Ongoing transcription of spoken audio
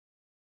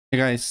Hey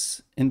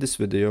guys, in this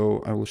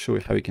video I will show you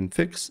how you can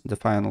fix the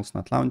finals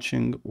not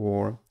launching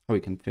or how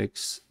you can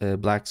fix a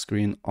black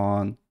screen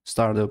on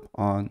startup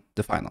on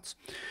the finals.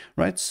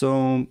 Right,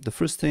 so the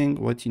first thing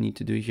what you need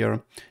to do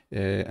here,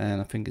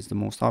 and I think is the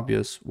most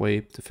obvious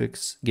way to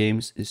fix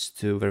games, is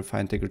to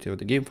verify integrity of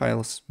the game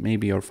files.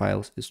 Maybe your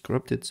files is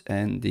corrupted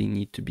and they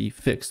need to be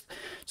fixed.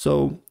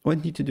 So what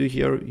you need to do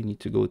here, you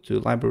need to go to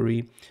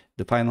library,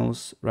 the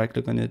finals, right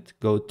click on it,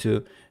 go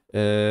to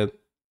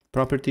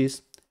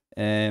properties,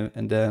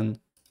 and then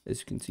as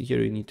you can see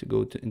here, you need to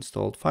go to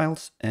installed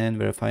files and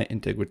verify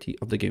integrity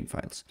of the game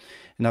files.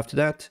 And after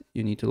that,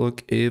 you need to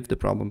look if the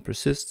problem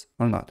persists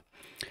or not.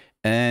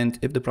 And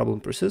if the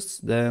problem persists,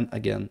 then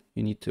again,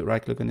 you need to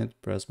right click on it,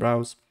 press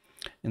browse,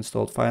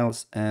 installed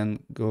files, and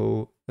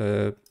go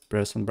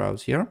press on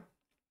browse here.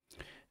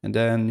 And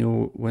then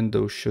new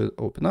window should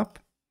open up.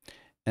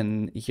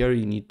 And here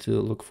you need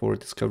to look for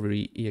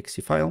discovery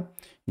exe file.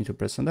 You need to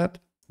press on that.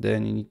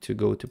 Then you need to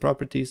go to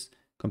properties,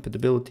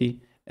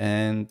 compatibility,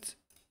 and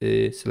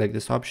select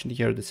this option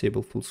here,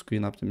 disable full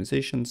screen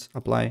optimizations,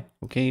 apply,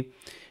 okay.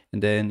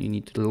 And then you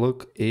need to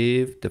look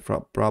if the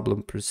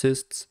problem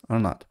persists or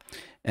not.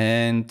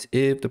 And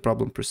if the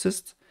problem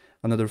persists,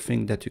 another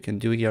thing that you can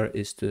do here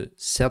is to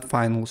set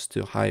finals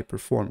to high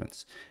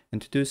performance.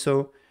 And to do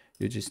so,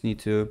 you just need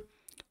to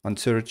on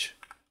search,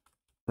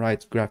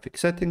 write graphic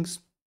settings.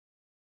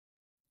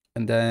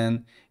 And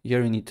then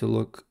here you need to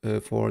look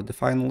for the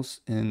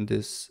finals in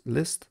this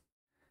list.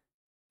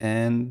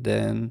 And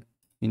then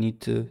you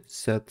need to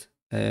set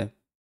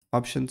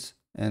options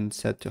and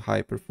set to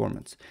high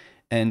performance.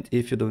 And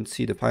if you don't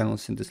see the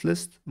finals in this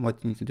list,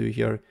 what you need to do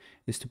here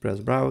is to press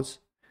browse.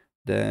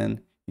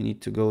 Then you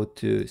need to go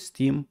to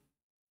Steam,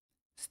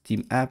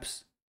 Steam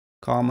apps,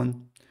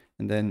 common,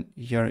 and then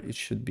here it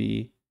should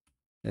be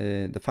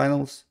the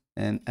finals,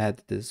 and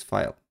add this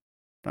file,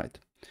 right?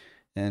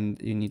 And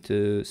you need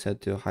to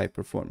set to high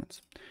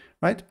performance,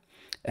 right?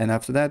 And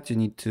after that, you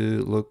need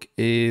to look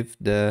if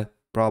the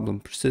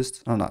problem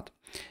persists or not.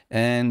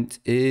 And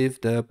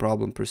if the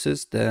problem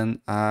persists, then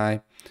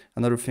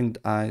another thing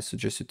that I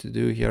suggest you to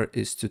do here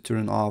is to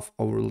turn off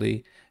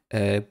overlay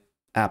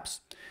apps,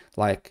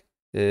 like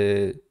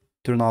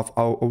turn off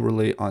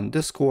overlay on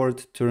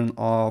Discord, turn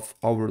off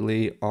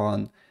overlay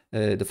on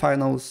the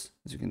finals.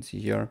 As you can see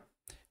here,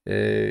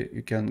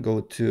 you can go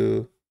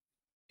to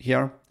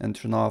here and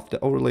turn off the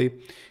overlay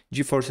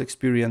GeForce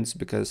Experience,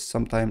 because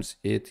sometimes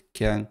it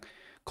can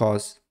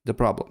cause the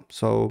problem.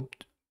 So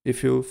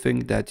if you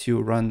think that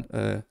you run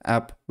an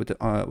app with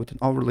an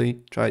overlay,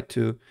 try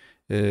to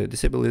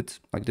disable it,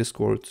 like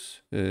Discord,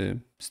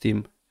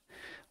 Steam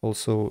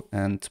also,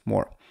 and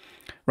more,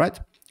 right?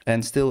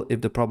 And still, if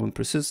the problem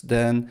persists,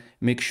 then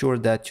make sure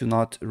that you're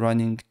not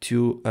running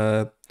two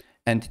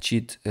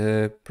anti-cheat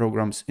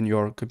programs in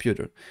your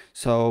computer.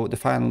 So the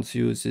finals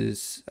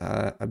uses,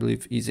 I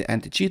believe, easy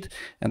anti-cheat.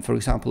 And for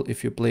example,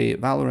 if you play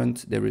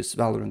Valorant, there is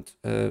Valorant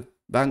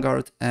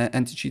Vanguard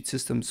anti-cheat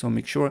system. So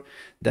make sure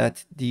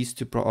that these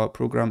two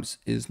programs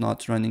is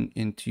not running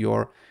into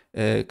your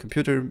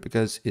computer,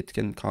 because it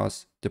can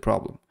cause the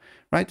problem,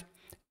 right?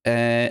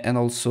 And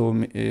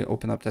also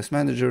open up Task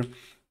Manager,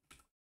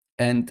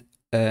 and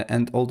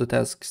all the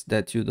tasks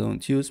that you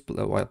don't use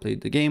while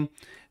playing the game,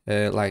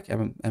 like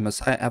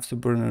MSI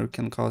Afterburner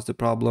can cause the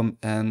problem,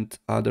 and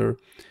other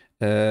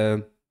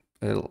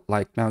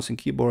like mouse and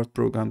keyboard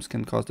programs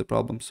can cause the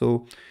problem.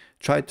 So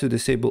try to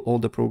disable all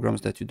the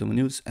programs that you don't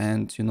use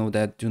and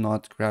that do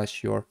not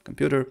crash your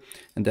computer.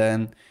 And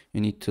then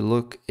you need to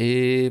look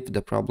if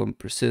the problem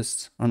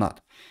persists or not.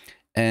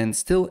 And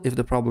still, if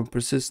the problem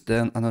persists,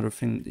 then another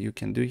thing that you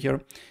can do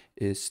here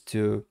is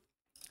to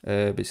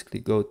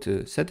basically go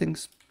to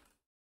settings.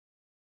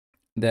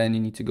 Then you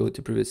need to go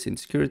to privacy and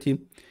security.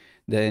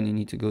 Then you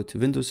need to go to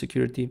Windows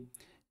security.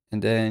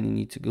 And then you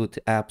need to go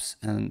to apps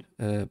and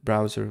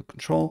browser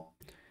control.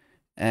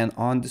 And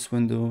on this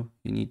window,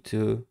 you need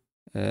to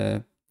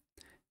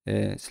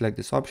select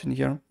this option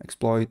here,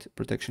 exploit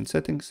protection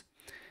settings.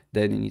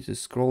 Then you need to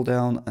scroll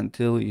down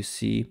until you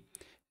see,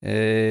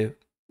 as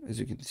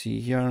you can see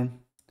here,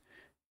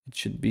 it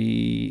should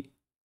be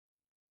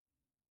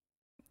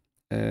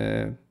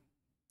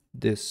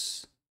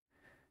this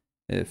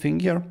thing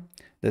here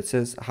that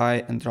says high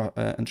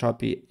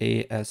entropy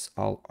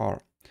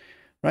ASLR,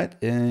 right?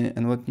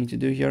 And what you need to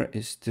do here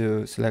is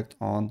to select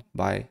on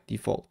by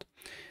default.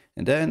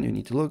 And then you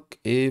need to look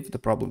if the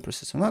problem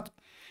persists or not.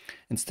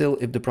 And still,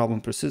 if the problem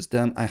persists,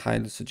 then I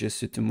highly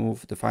suggest you to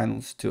move the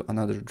finals to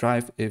another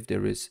drive if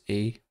there is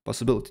a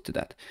possibility to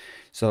that.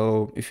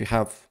 So if you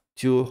have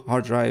two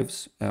hard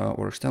drives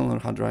or external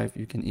hard drive,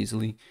 you can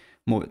easily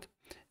move it.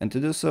 And to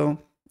do so,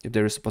 if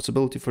there is a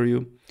possibility for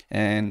you,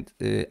 and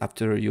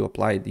after you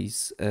apply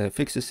these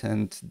fixes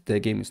and the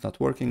game is not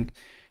working,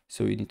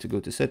 so you need to go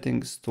to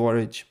settings,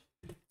 storage.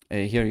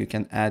 Here you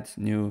can add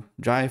new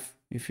drive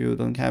if you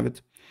don't have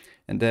it.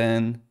 And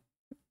then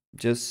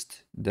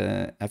just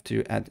after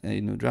you add a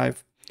new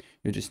drive,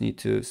 you just need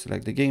to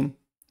select the game,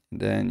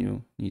 and then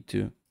you need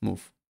to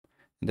move.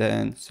 And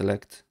then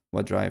select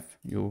what drive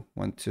you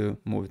want to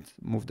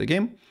move the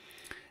game.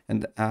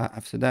 And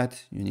after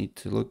that, you need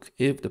to look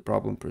if the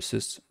problem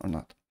persists or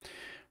not.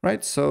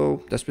 Right,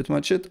 so that's pretty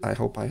much it. I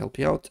hope I helped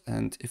you out,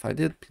 and if I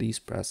did, please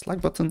press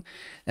like button.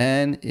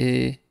 And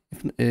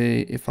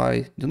if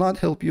I do not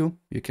help you,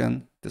 you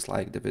can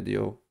dislike the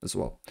video as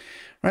well.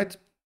 Right,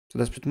 so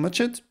that's pretty much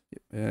it.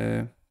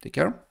 Take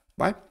care.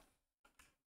 Bye.